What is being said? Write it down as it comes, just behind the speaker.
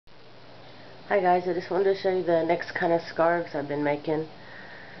Hi guys, I just wanted to show you the next kind of scarves I've been making.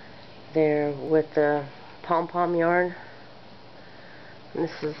 They're with the Pom Pom yarn. And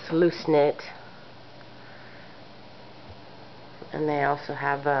this is loose knit. And they also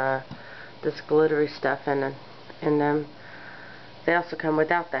have this glittery stuff in them. They also come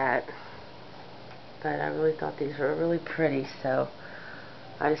without that. But I really thought these were really pretty, so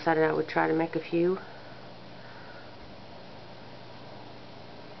I decided I would try to make a few.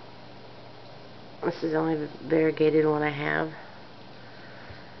 This is only the variegated one I have.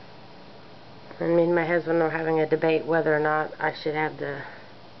 And me and my husband were having a debate whether or not I should have the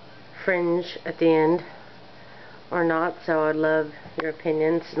fringe at the end or not, so I'd love your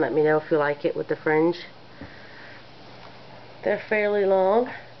opinions and let me know if you like it with the fringe. They're fairly long,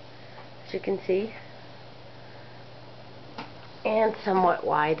 as you can see, and somewhat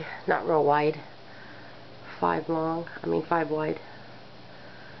wide, not real wide. 5 wide.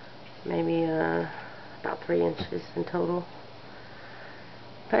 Maybe about 3 inches in total.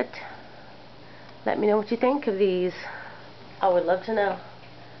 But let me know what you think of these. I would love to know.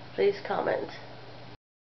 Please comment.